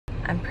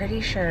I'm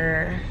pretty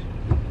sure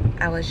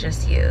I was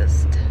just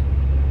used.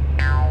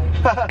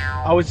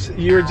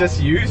 You were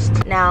just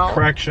used? Now.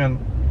 Correction,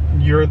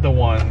 you're the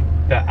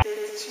one that.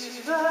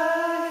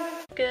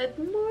 Good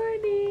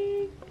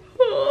morning.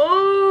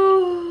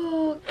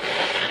 Oh.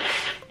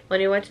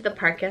 When we went to the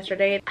park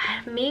yesterday,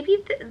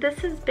 maybe this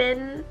has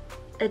been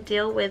a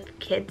deal with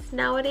kids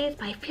nowadays,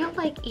 but I feel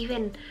like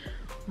even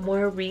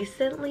more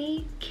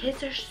recently,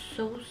 kids are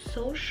so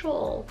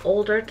social.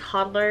 Older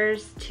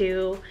toddlers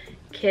to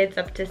kids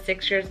up to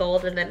 6 years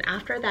old, and then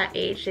after that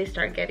age they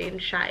start getting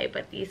shy.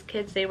 But these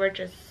kids, they were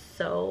just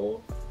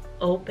so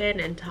open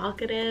and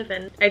talkative.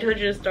 And I told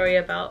you a story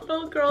about a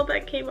little girl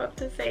that came up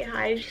to say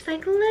hi. She's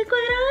like, look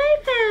what I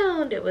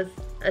found. It was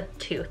a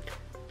tooth.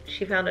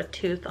 She found a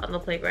tooth on the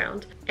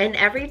playground. And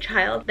every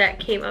child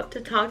that came up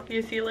to talk,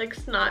 you see like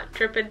snot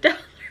dripping down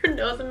their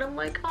nose, and I'm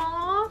like,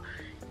 aw,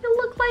 you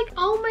look like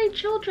all my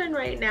children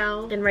right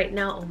now. And right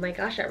now, oh my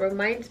gosh, that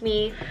reminds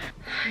me,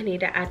 I need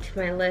to add to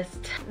my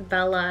list.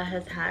 Bella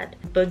has had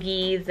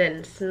boogies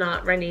and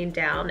snot running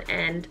down,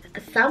 and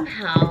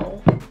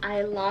somehow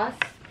I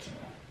lost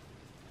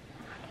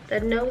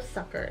the nose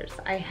suckers.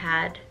 I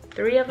had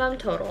 3 of them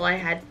total. I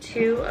had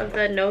 2 of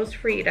the nose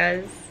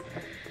Fritas.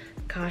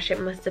 Gosh, it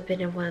must have been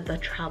in one of the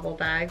travel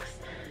bags.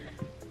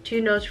 2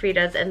 nose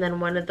Fritas, and then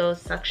one of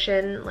those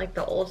suction, like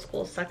the old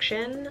school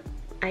suction.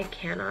 I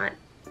cannot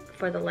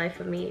for the life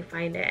of me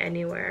find it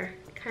anywhere.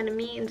 Kind of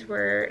means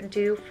we're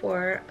due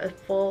for a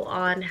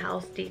full-on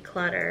house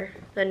declutter.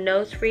 The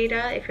nose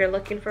Frida, if you're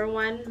looking for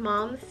one,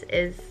 moms,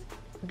 is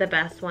the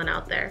best one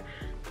out there.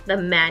 The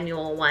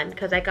manual one,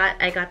 because I got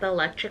the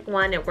electric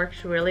one. It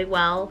works really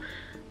well,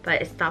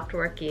 but it stopped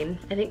working.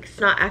 I think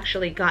snot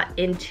actually got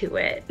into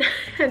it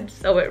and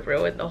so it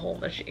ruined the whole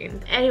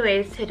machine.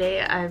 Anyways,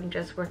 today I'm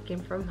just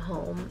working from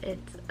home.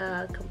 It's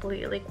a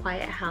completely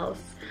quiet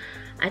house.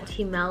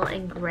 Auntie Mel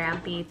and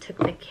Grampy took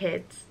the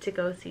kids to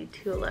go see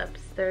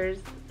tulips. There's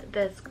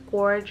this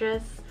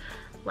gorgeous,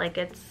 like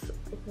it's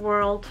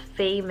world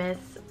famous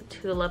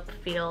tulip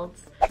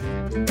fields.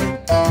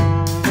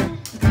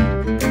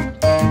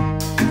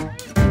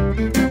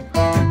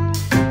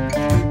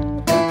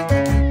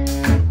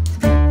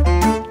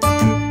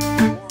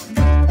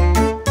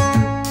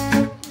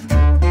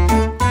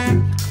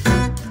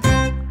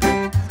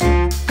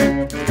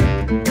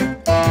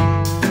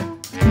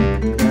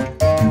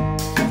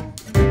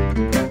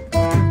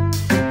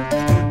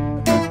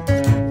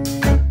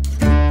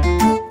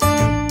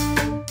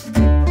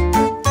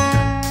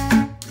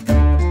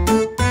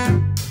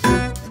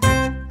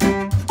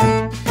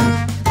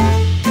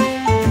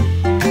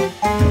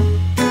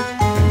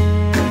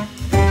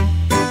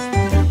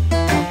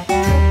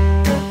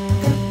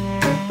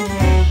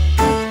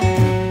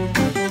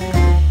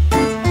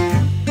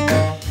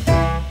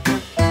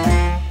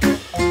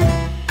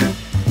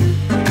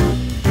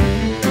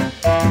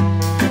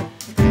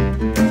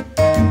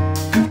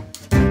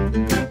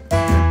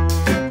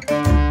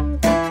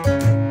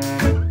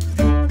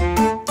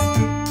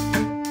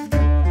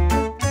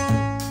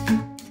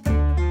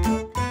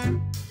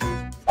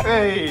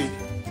 Hey!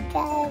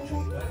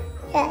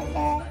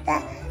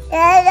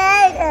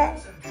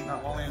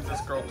 Not only is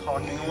this girl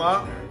talking a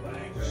lot,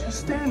 she's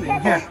standing.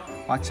 Here,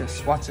 watch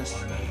this, watch this.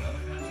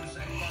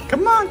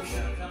 Come on,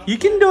 you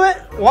can do it.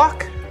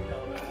 Walk.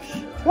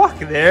 Walk,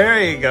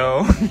 there you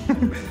go.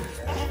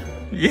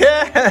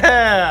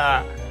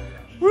 Yeah!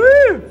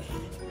 Woo!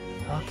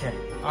 Okay,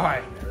 all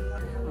right.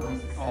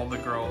 All the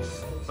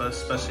girls, but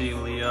especially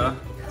Leah.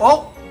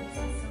 Oh!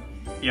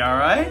 You all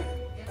right?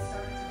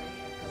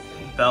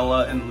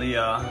 Bella and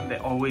Leah, they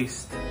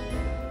always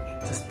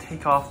just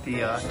take off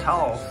the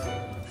towels.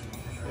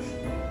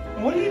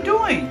 What are you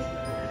doing?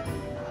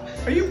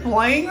 Are you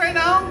playing right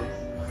now?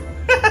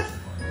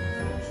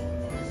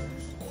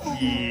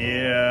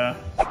 Yeah.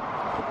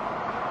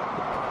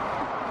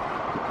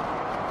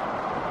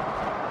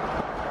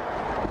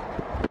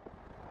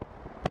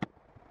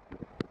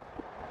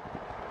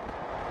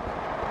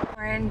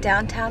 We're in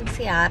downtown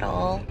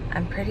Seattle.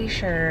 I'm pretty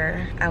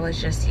sure I was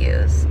just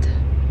used.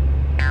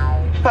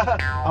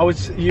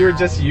 You were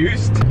just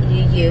used?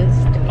 You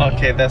used me.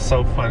 Okay, that's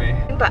so funny.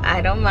 But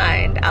I don't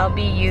mind. I'll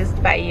be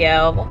used by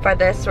you for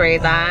this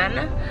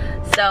reason.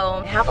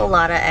 So I have a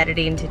lot of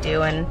editing to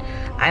do, and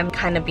I'm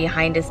kind of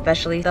behind,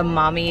 especially the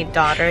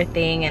mommy-daughter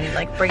thing and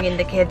like bringing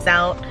the kids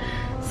out.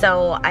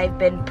 So I've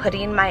been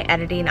putting my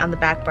editing on the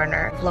back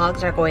burner.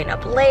 Vlogs are going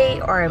up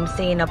late, or I'm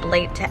staying up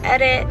late to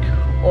edit,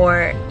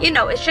 or you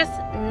know, it's just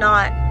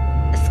not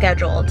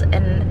scheduled.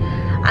 And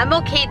I'm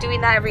okay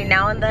doing that every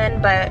now and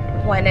then, but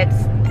when it's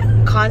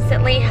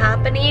constantly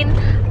happening,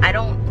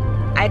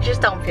 I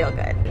just don't feel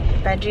good.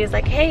 Benji is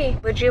like, hey,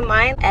 would you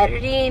mind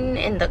editing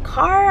in the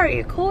car? Are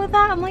you cool with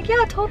that? I'm like,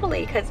 yeah,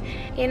 totally. Because,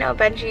 you know,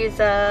 Benji's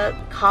a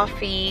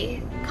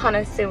coffee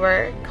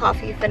connoisseur,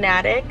 coffee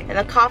fanatic. And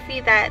the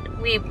coffee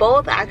that we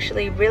both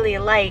actually really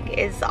like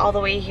is all the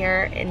way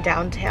here in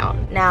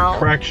downtown. Now,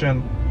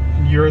 correction,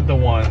 you're the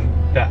one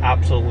that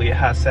absolutely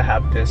has to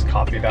have this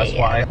coffee. That's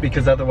why.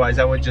 Because otherwise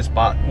I would just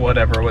bought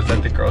whatever was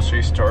at the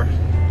grocery store.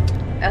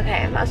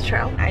 Okay, that's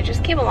true. I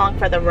just came along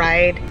for the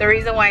ride. The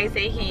reason why I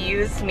say he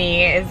used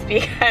me is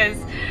because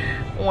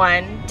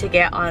 1, to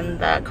get on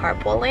the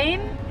carpool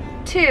lane.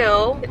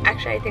 2,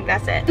 actually I think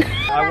that's it.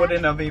 I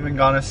wouldn't have even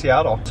gone to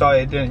Seattle, so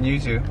I didn't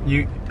use you.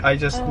 I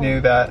just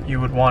knew that you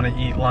would want to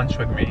eat lunch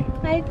with me.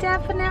 I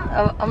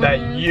definitely.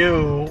 That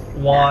you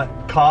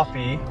want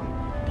coffee.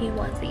 He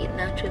wants to eat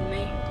lunch with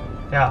me.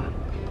 Yeah.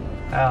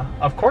 Yeah,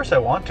 of course I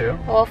want to.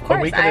 Well, of course.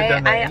 But we could have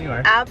done that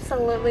anyway.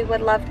 Absolutely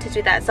would love to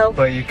do that. So,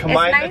 but you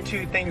combine the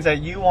 2 things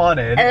that you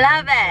wanted. I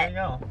love There you it.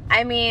 go.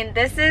 I mean,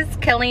 this is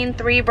killing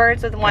 3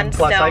 birds with 1 and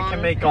plus, stone. I can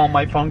make all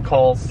my phone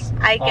calls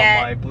on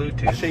my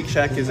Bluetooth. Shake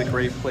Shack is a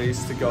great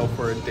place to go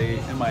for a date,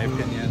 in my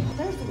opinion.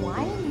 There's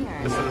wine here.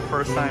 This is the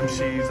first time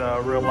she's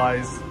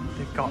realized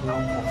they've got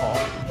alcohol.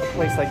 A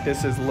place like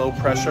this is low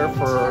pressure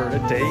for a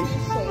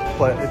date,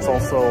 but it's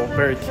also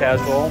very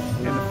casual,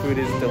 and the food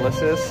is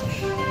delicious.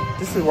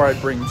 This is where I'd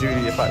bring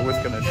Judy if I was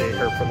going to date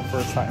her for the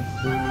first time.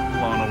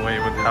 Blown away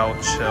with how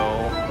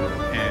chill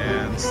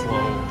and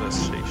slow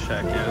this Shake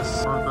Shack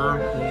is.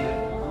 Burger,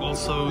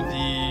 also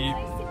the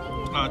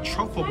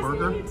truffle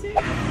burger.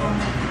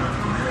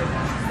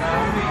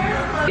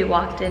 We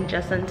walked in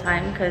just in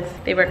time because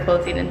they were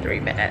closing in 3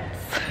 minutes.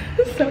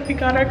 So we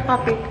got our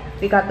coffee.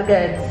 We got the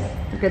goods.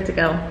 We're good to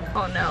go.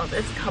 Oh no,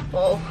 this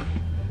couple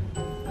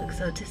looks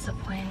so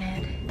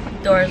disappointed.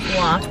 Door's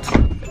locked.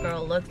 The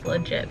girl looks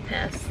legit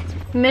pissed.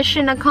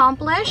 Mission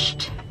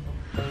accomplished.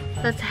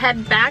 Let's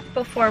head back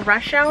before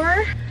rush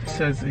hour. It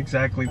says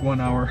exactly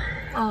 1 hour.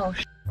 Oh,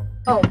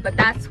 but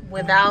that's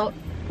without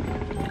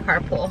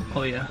carpool.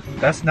 Oh yeah.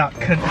 That's not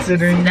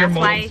considering your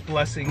mom's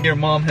blessing. Your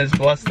mom has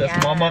blessed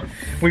us, Mama.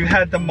 We've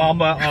had the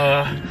Mama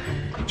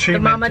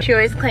treatment. The Mama, she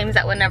always claims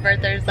that whenever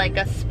there's like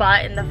a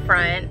spot in the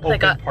front,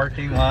 like a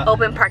parking lot.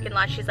 Open parking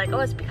lot, she's like, oh,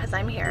 it's because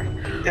I'm here.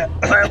 Yeah.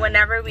 Or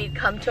whenever we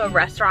come to a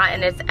restaurant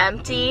and it's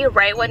empty,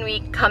 right when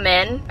we come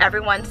in,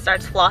 everyone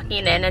starts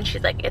flocking in and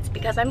she's like, it's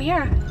because I'm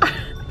here.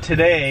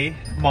 Today,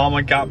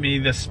 Mama got me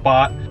the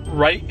spot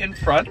right in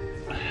front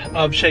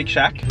of Shake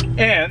Shack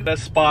and the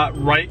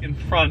spot right in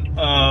front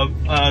of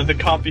the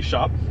coffee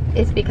shop.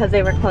 It's because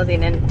they were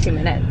closing in 2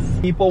 minutes.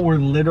 People were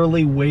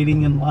literally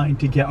waiting in line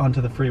to get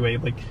onto the freeway.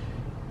 Like,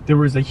 there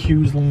was a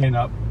huge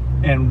lineup,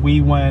 and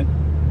we went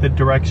the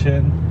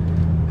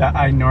direction that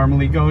I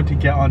normally go to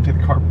get onto the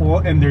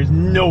carpool, and there's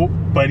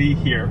nobody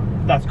here.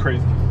 That's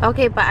crazy.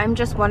 Okay, but I'm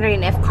just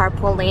wondering if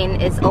carpool lane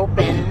is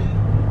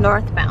open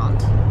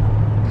northbound.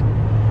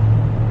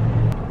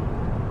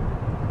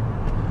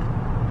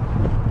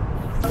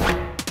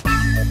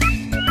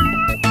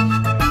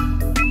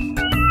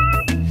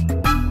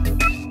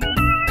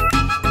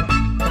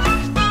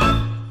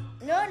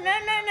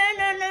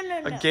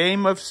 A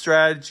game of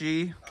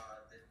strategy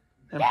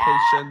and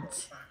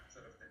patience.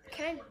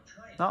 Okay.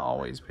 Not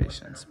always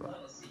patience,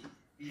 but.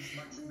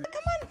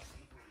 Come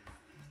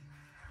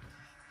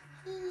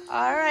on.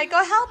 All right,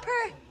 go help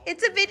her.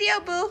 It's a video,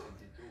 boo.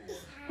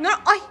 No,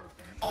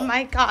 oh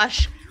my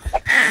gosh.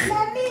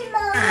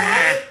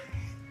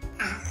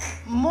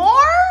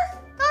 More?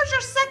 That was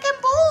your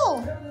second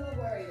bowl.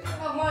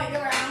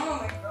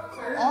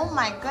 Oh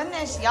my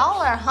goodness,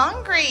 y'all are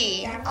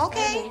hungry.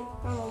 Okay.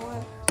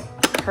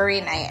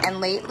 Curry night,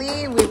 and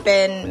lately we've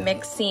been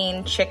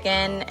mixing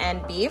chicken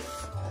and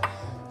beef,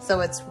 so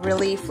it's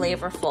really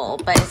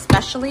flavorful, but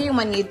especially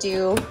when you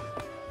do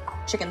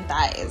chicken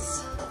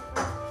thighs.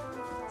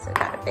 So I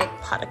got a big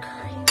pot of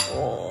curry.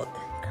 Oh,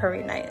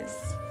 curry night is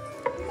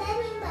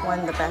one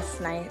of the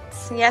best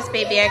nights. Yes,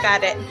 baby, I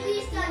got it.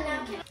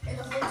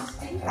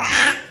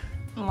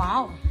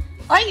 Wow.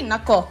 Ay,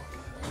 nako.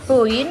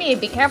 Ooh, you need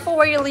to be careful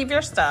where you leave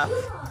your stuff.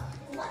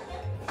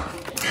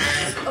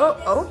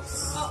 Oh,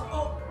 oops.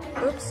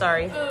 Oops,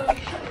 sorry.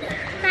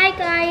 Hi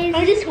guys.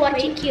 I'm just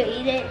watching you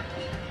eat it.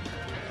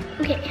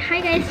 Okay,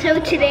 hi guys. So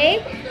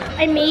today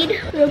I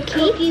made little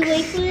cookie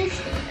wafers,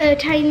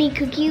 tiny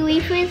cookie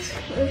wafers.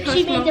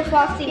 She made the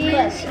frosting.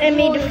 Yes, I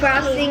made the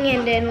frosting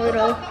and then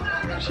little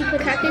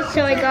crackers.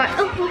 So I got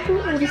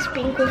the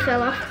sprinkle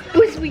fell off.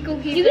 The sprinkle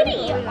came. You're gonna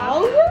eat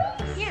all of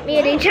them? Yeah.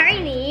 Made it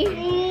tiny.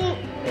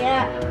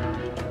 Yeah.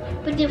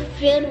 But they're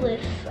filled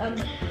with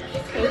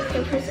Okay,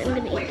 so first I'm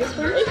gonna eat this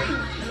one.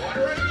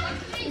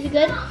 Is it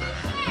good?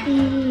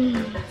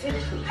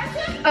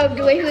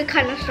 The wafer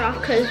kind of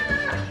soft because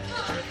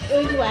it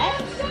was wet.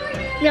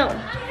 No,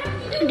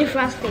 the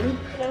frosting.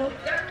 No.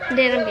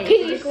 Then I'm gonna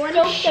eat one.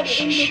 You soaked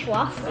them in the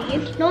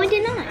frosting. No, I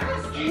did not.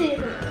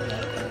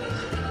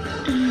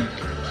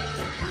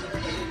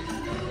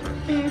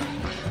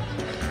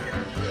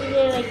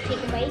 Then like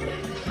take a bite.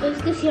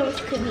 Let's go see how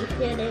much could be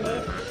fit in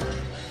it.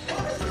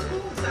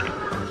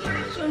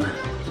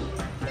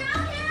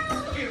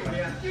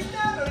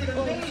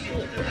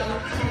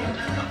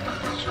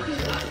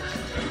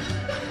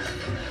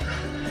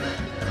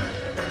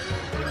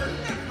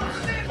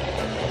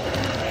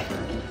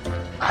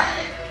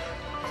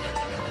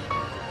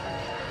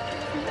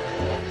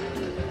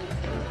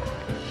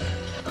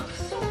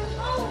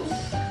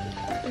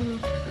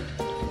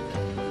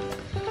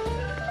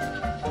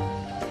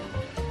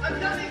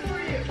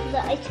 The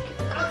ice cream.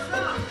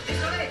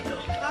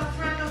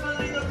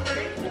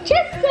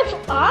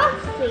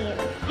 frosting.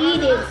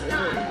 Eat it.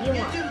 You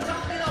want.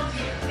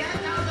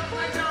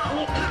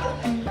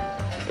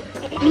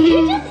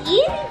 You're just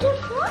eating the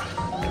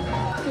frosting.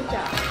 Good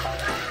job.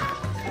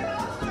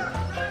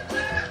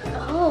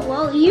 Oh,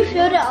 well, you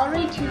filled it all the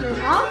way to the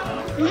top?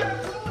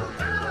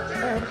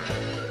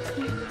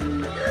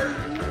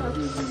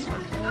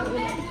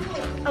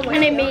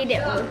 And I made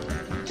it one.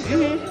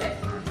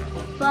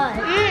 But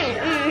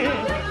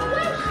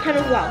kind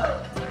of wrong.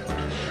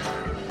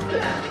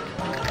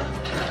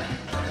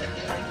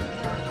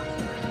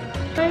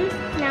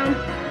 Now,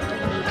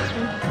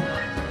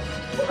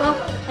 well,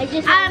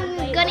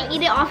 I'm gonna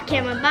eat it off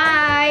camera.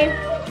 Bye.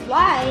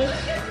 Why?